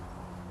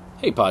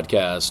Hey,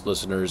 podcast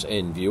listeners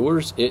and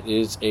viewers. It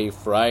is a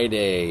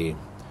Friday,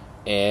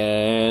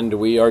 and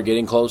we are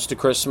getting close to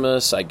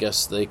Christmas. I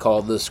guess they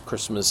call this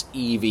Christmas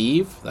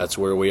Eve. That's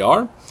where we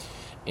are.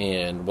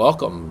 And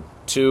welcome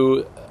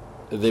to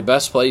the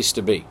best place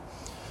to be.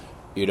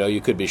 You know,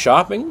 you could be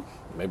shopping.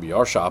 Maybe you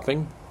are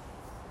shopping.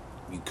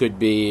 You could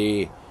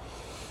be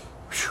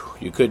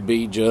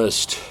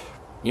just,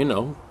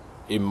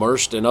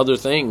 immersed in other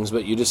things,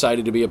 but you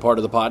decided to be a part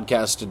of the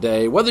podcast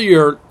today. Whether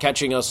you're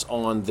catching us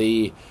on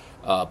the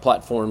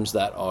platforms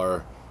that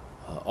are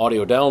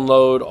audio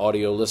download,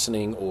 audio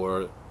listening,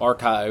 or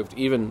archived,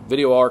 even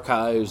video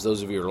archives,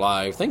 those of you who are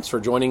live, thanks for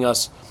joining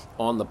us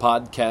on the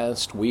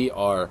podcast. We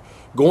are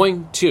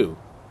going to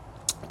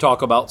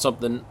talk about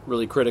something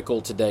really critical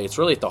today. It's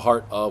really at the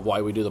heart of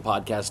why we do the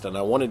podcast, and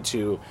I wanted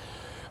to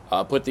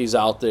put these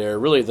out there.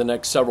 Really, the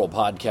next several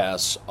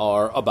podcasts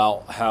are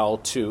about how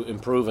to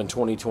improve in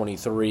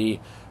 2023,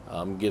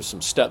 give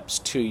some steps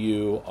to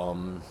you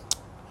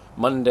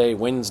Monday,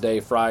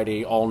 Wednesday,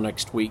 Friday, all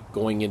next week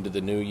going into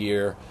the new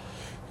year.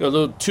 A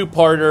little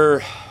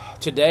two-parter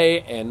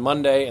today and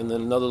Monday, and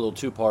then another little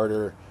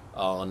two-parter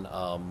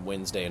on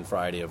Wednesday and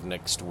Friday of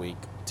next week.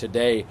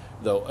 Today,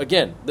 though,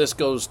 again, this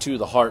goes to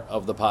the heart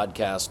of the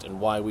podcast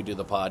and why we do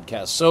the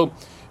podcast. So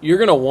you're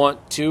going to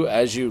want to,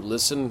 as you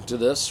listen to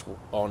this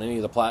on any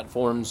of the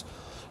platforms,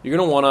 you're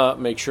going to want to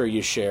make sure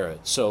you share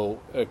it. So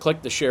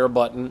click the share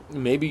button.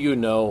 Maybe you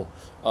know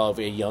of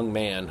a young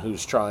man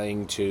who's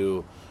trying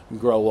to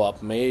grow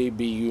up.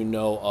 Maybe you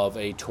know of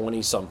a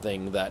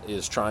 20-something that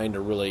is trying to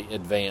really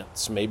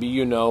advance. Maybe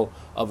you know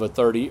of a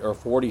 30 or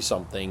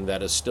 40-something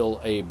that is still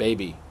a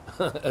baby,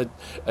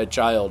 a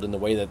child in the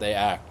way that they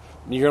act.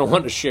 You're going to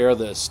want to share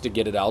this to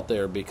get it out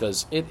there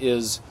because it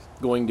is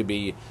going to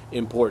be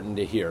important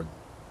to hear.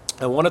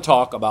 I want to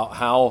talk about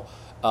how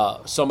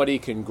somebody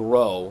can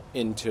grow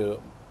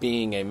into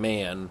being a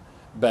man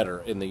better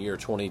in the year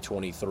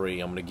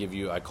 2023. I'm going to give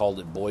you, I called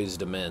it Boyz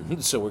to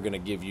Men, so we're going to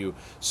give you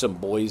some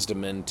Boyz to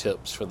Men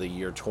tips for the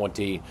year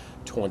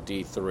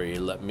 2023.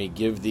 Let me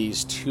give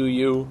these to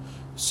you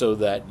so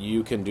that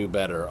you can do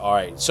better. All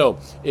right, so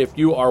if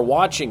you are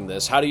watching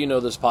this, how do you know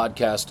this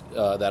podcast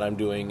that I'm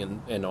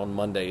doing and on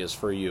Monday is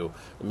for you?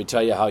 Let me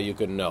tell you how you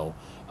can know.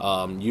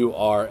 You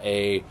are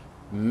a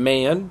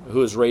man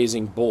who is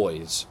raising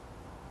boys.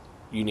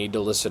 You need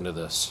to listen to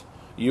this.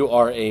 You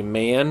are a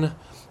man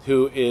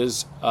who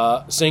is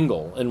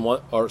single,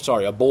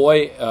 a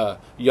boy,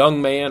 young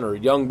man or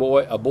young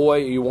boy, a boy,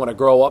 you want to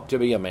grow up to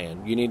be a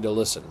man. You need to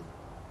listen.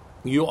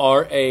 You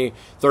are a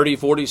 30,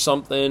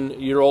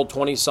 40-something-year-old,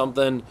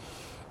 20-something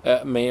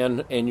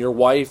man, and your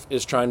wife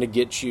is trying to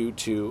get you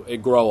to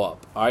grow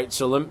up. All right,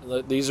 so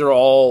these are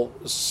all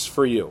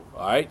for you.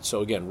 All right,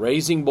 so again,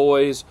 raising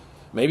boys.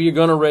 Maybe you're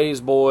going to raise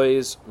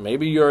boys.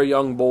 Maybe you're a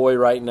young boy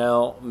right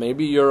now.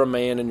 Maybe you're a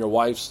man and your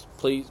wife's,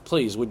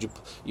 please, would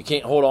you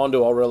can't hold on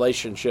to a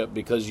relationship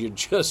because you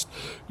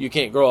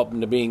can't grow up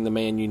into being the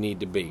man you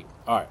need to be.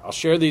 All right, I'll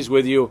share these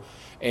with you,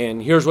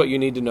 and here's what you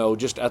need to know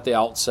just at the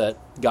outset.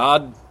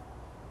 God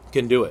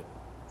can do it.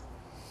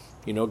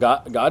 You know,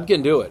 God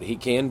can do it. He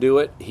can do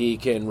it. He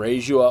can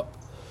raise you up,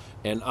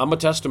 and I'm a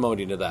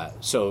testimony to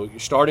that. So your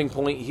starting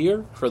point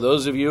here, for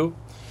those of you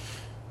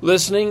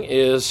listening,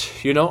 is,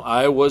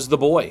 I was the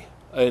boy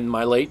in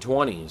my late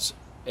 20s,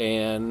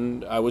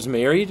 and I was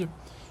married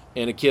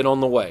and a kid on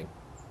the way,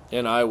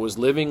 and I was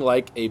living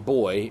like a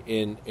boy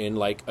in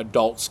like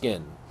adult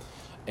skin,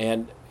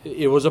 and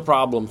it was a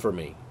problem for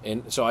me,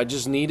 and so I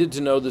just needed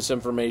to know this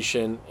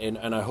information,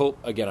 and I hope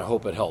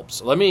it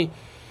helps. Let me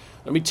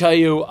tell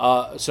you,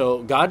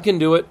 so God can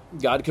do it.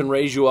 God can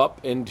raise you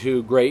up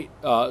into great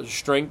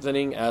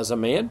strengthening as a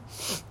man.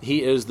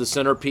 He is the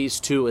centerpiece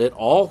to it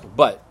all,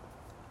 but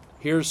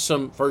here's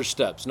some first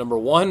steps. Number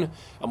one,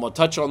 I'm going to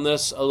touch on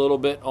this a little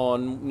bit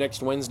on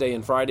next Wednesday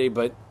and Friday,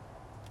 but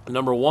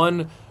number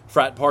one,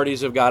 frat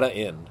parties have got to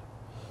end.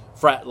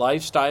 Frat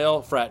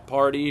lifestyle, frat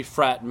party,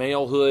 frat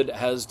malehood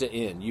has to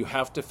end. You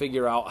have to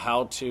figure out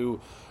how to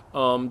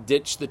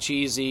ditch the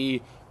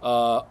cheesy,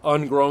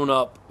 ungrown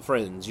up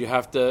friends. You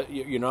have to,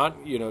 you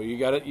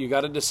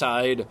got to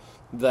decide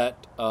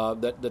that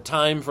that the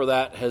time for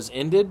that has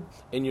ended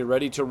and you're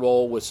ready to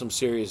roll with some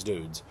serious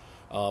dudes.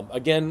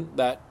 Again,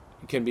 that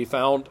can be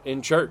found in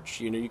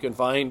church. You can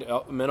find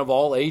men of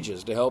all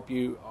ages to help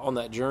you on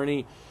that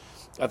journey.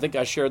 I think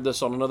I shared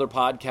this on another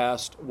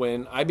podcast.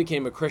 When I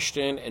became a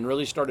Christian and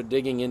really started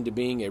digging into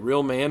being a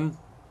real man,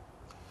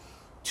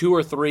 4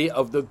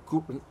 of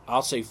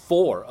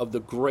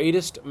the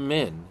greatest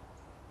men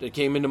that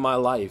came into my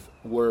life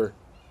were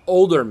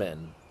older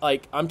men.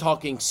 Like, I'm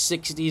talking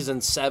 60s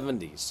and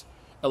 70s,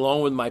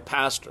 along with my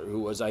pastor, who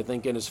was, I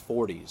think, in his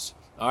 40s.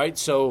 All right,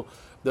 so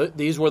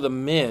these were the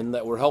men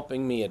that were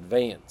helping me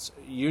advance.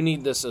 You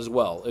need this as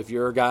well. If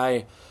you're a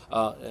guy,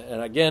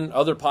 and again,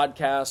 other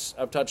podcasts,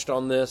 I've touched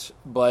on this,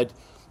 but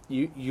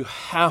you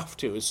have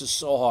to, this is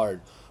so hard,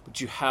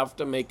 but you have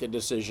to make a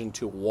decision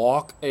to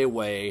walk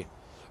away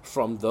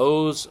from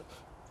those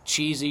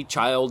cheesy,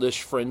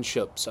 childish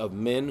friendships of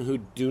men who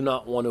do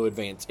not want to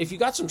advance. If you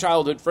got some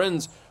childhood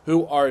friends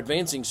who are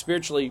advancing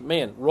spiritually,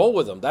 man, roll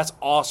with them. That's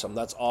awesome.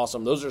 That's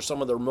awesome. Those are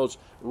some of the most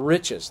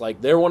richest.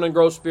 Like, they're wanting to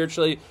grow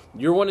spiritually.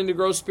 You're wanting to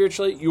grow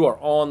spiritually. You are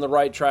on the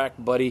right track,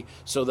 buddy.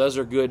 So those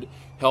are good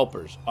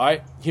helpers. All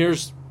right,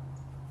 here's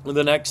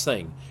the next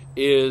thing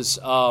is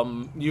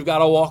you've got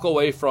to walk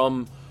away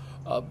from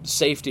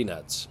safety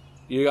nets.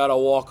 You got to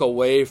walk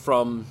away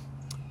from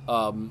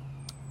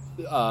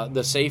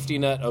the safety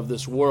net of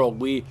this world.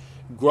 We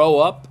grow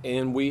up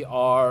and we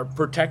are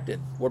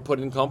protected. We're put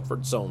in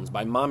comfort zones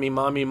by mommy.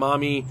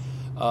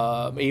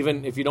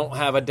 Even if you don't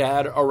have a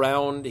dad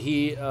around,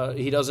 he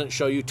doesn't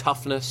show you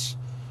toughness,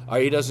 or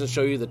he doesn't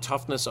show you the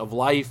toughness of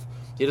life.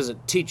 He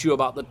doesn't teach you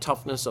about the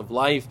toughness of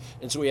life.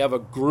 And so we have a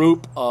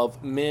group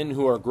of men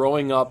who are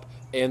growing up,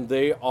 and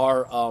they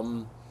are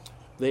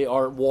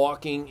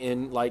walking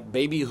in like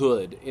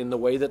babyhood in the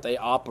way that they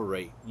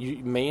operate.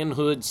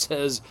 Manhood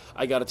says,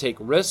 I got to take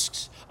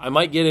risks. I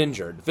might get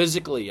injured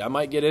physically. I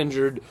might get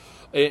injured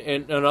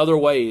in other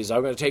ways.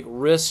 I'm going to take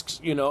risks,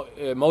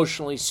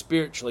 emotionally,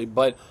 spiritually.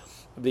 But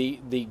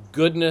the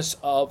goodness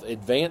of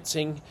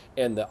advancing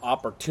and the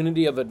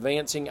opportunity of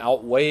advancing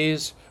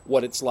outweighs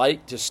what it's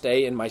like to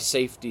stay in my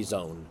safety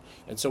zone.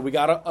 And so we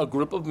got a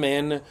group of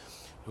men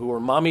who are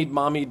mommied,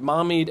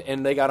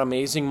 and they got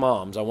amazing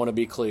moms. I want to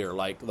be clear.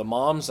 Like, the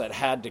moms that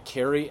had to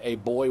carry a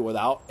boy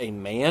without a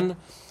man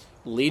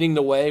leading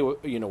the way,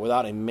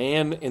 without a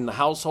man in the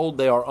household,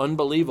 they are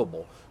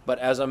unbelievable. But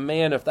as a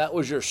man, if that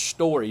was your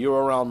story,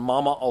 you're around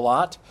mama a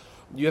lot,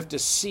 you have to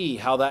see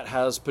how that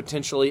has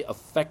potentially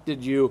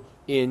affected you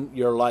in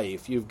your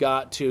life. You've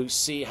got to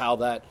see how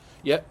that,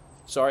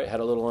 sorry, I had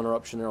a little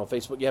interruption there on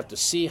Facebook. You have to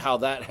see how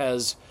that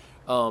has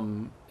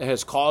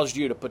caused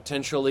you to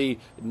potentially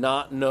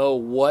not know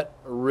what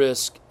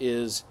risk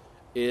is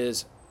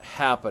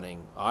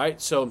happening. All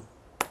right, so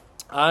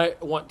I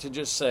want to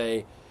just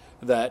say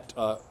that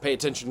pay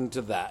attention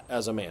to that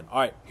as a man. All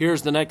right,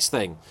 here's the next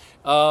thing.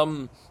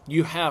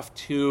 You have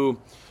to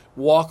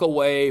walk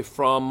away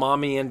from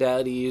mommy and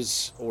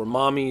daddy's or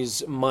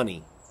mommy's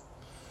money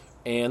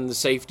and the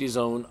safety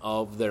zone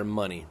of their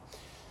money.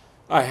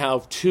 I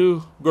have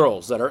 2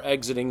 girls that are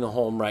exiting the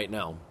home right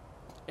now.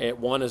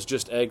 One has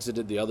just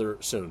exited, the other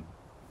soon.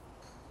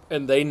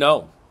 And they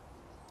know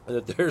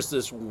that there's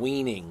this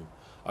weaning.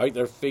 All right,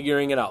 they're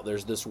figuring it out.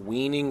 There's this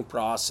weaning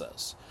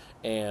process.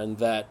 And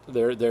that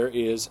there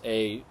is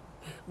a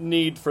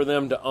need for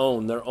them to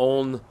own their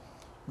own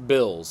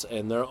bills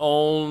and their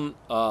own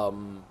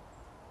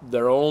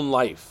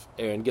life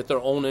and get their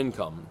own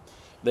income.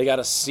 They got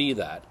to see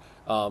that.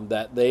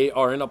 That they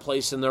are in a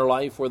place in their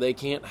life where they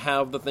can't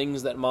have the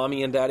things that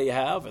mommy and daddy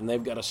have, and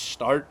they've got to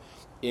start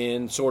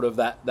in sort of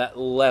that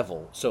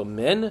level. So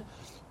men,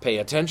 pay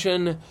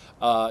attention.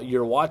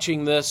 You're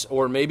watching this,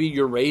 or maybe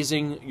you're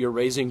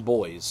raising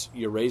boys.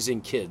 You're raising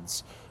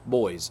kids,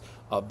 boys.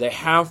 They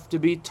have to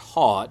be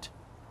taught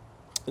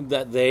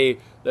that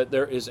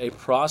there is a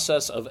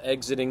process of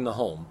exiting the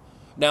home.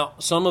 Now,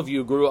 some of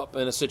you grew up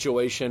in a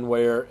situation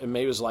where, and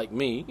maybe it was like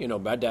me,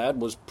 my dad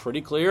was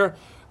pretty clear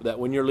that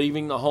when you're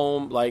leaving the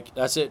home, like,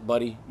 that's it,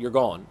 buddy, you're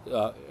gone.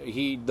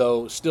 He,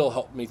 though, still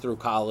helped me through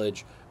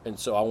college, and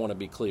so I want to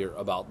be clear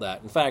about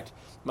that. In fact,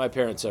 my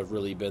parents have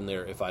really been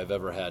there if I've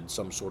ever had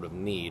some sort of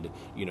need.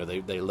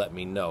 They let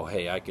me know,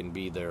 hey, I can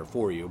be there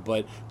for you.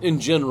 But in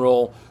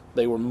general,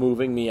 they were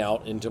moving me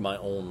out into my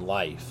own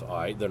life. All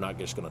right, they're not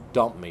just going to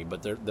dump me,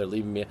 but they're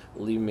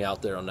leaving me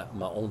out there on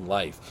my own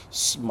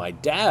life. My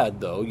dad,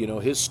 though,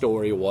 his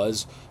story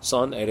was,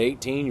 son, at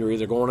 18, you're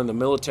either going in the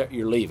military,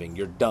 you're leaving,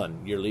 you're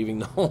done, you're leaving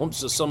the home.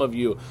 So some of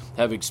you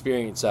have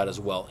experienced that as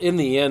well. In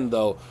the end,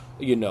 though,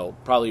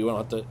 probably you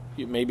won't have to.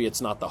 Maybe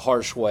it's not the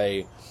harsh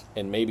way,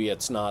 and maybe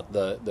it's not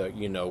the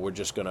we're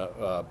just going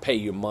to pay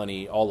you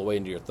money all the way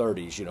into your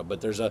 30s, but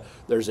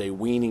there's a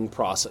weaning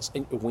process,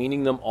 and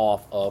weaning them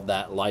off of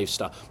that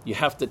lifestyle. You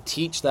have to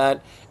teach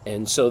that,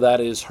 and so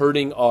that is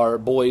hurting our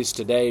boys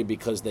today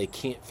because they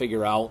can't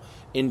figure out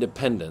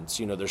independence.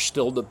 They're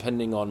still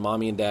depending on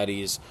mommy and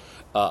daddy's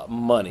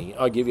money.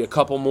 I'll give you a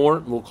couple more,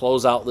 and we'll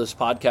close out this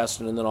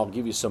podcast, and then I'll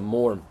give you some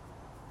more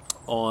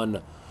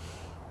on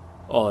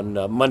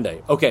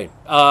Monday. Okay,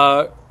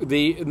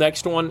 the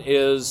next one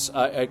is,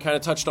 I kind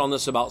of touched on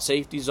this about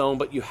safety zone,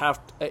 but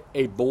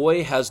a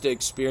boy has to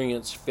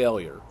experience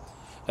failure.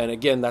 And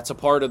again, that's a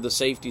part of the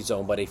safety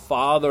zone, but a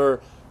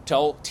father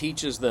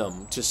teaches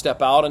them to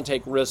step out and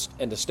take risks,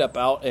 and to step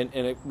out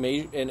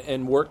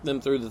and work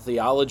them through the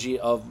theology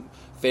of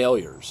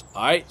failures.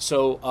 All right,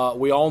 so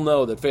we all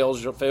know that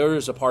failure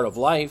is a part of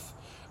life.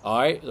 All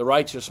right, the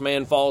righteous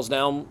man falls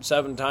down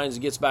 7 times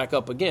and gets back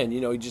up again.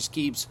 He just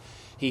keeps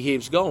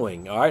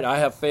going. All right, I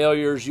have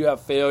failures, you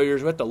have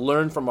failures. We have to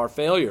learn from our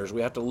failures.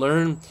 We have to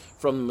learn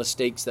from the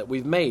mistakes that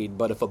we've made.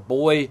 But if a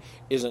boy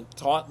isn't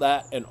taught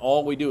that, and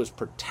all we do is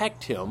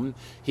protect him,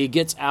 he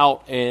gets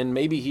out, and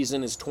maybe he's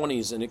in his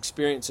 20s and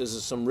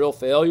experiences some real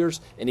failures,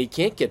 and he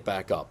can't get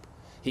back up.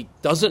 He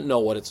doesn't know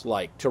what it's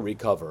like to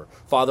recover.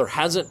 Father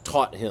hasn't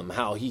taught him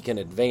how he can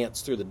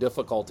advance through the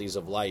difficulties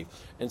of life.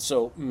 And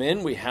so,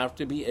 men, we have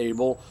to be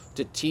able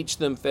to teach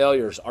them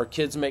failures. Our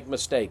kids make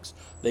mistakes.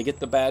 They get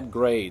the bad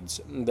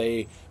grades.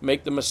 They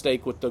make the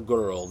mistake with the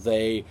girl.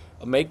 They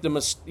make the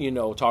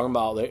talking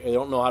about they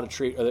don't know how to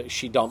treat.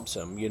 She dumps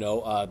him.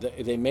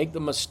 They make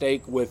the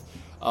mistake with.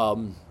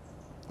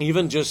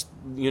 Even just,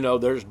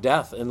 there's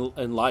death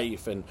in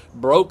life and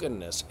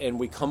brokenness, and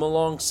we come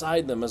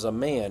alongside them as a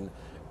man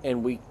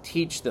and we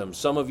teach them.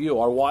 Some of you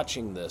are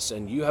watching this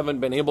and you haven't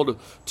been able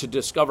to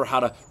discover how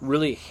to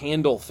really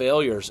handle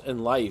failures in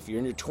life. You're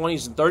in your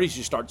 20s and 30s,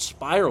 you start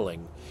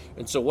spiraling.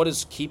 And so what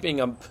is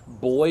keeping a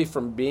boy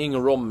from being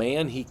a real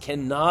man? He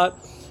cannot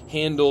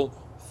handle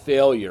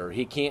failure.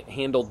 He can't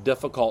handle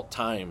difficult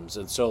times.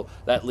 And so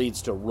that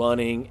leads to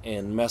running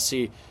and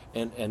messy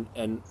and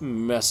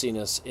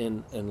messiness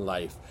in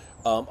life.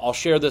 I'll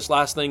share this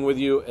last thing with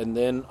you, and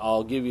then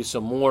I'll give you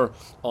some more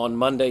on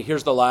Monday.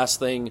 Here's the last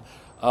thing.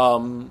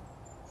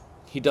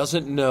 He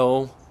doesn't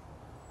know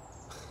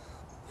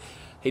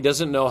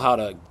how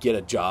to get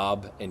a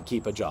job and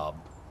keep a job.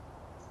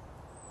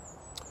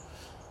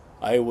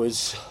 I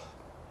was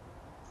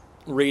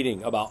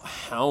reading about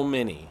how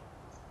many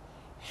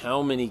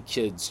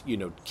kids,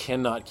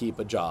 cannot keep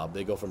a job.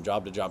 They go from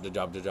job to job to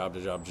job to job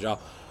to job to job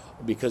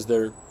because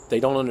they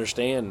don't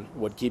understand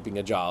what keeping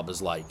a job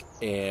is like,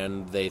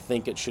 and they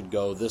think it should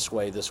go this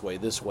way,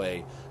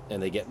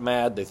 and they get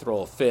mad, they throw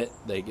a fit,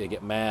 they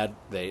get mad,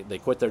 they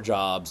quit their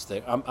jobs.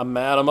 I'm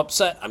mad, I'm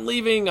upset, I'm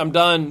leaving, I'm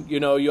done,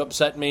 you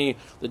upset me,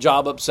 the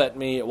job upset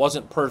me, it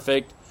wasn't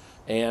perfect,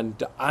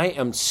 and I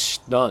am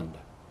stunned,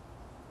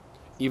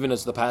 even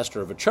as the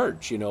pastor of a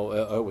church,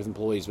 with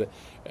employees, but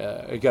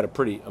I got a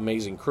pretty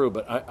amazing crew,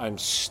 but I'm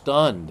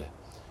stunned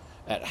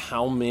at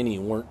how many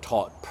weren't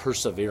taught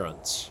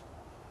perseverance.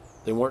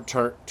 They weren't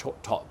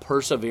taught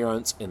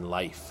perseverance in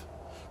life,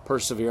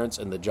 perseverance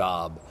in the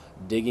job,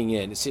 digging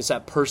in. It's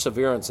that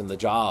perseverance in the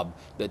job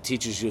that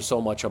teaches you so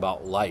much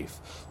about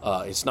life.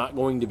 It's not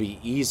going to be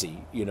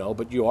easy,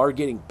 but you are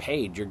getting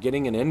paid. You're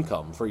getting an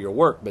income for your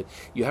work, but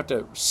you have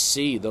to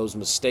see those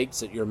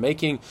mistakes that you're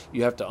making.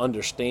 You have to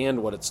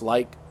understand what it's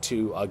like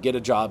to get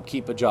a job,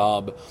 keep a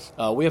job.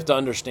 We have to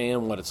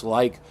understand what it's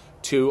like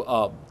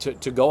to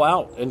go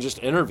out and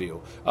just interview.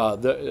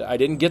 I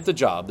didn't get the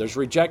job. There's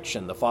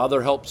rejection. The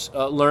Father helps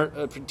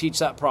teach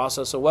that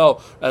process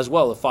as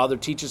well. The Father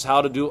teaches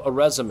how to do a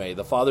resume.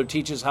 The Father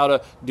teaches how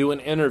to do an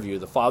interview.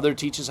 The Father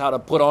teaches how to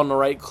put on the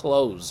right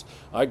clothes.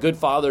 Our good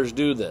fathers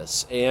do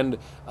this. And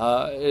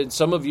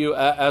some of you,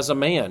 as a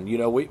man,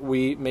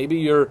 we maybe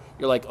you're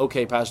like,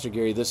 okay, Pastor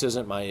Gary, this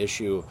isn't my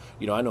issue.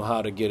 I know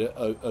how to get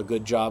a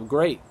good job.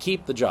 Great.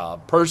 Keep the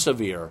job.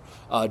 Persevere.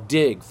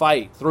 Dig.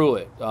 Fight through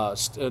it.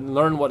 And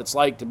learn what it's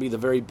like to be the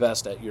very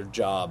best at your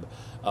job.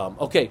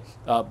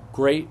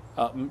 Great.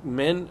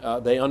 Men,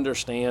 they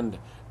understand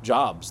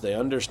jobs. They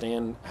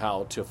understand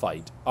how to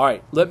fight. All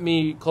right, let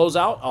me close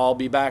out. I'll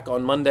be back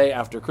on Monday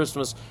after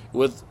Christmas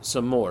with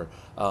some more.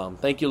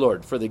 Thank you,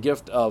 Lord, for the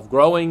gift of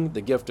growing,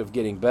 the gift of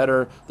getting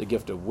better, the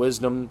gift of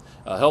wisdom.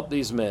 Help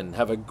these men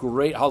have a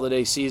great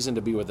holiday season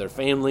to be with their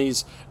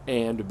families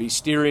and to be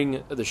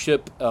steering the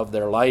ship of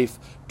their life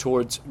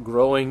towards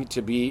growing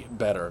to be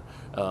better.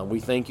 We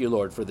thank you,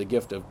 Lord, for the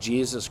gift of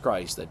Jesus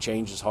Christ that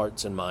changes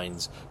hearts and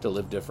minds to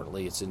live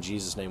differently. It's in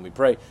Jesus' name we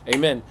pray.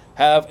 Amen.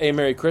 Have a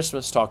Merry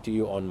Christmas. Talk to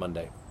you on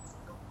Monday.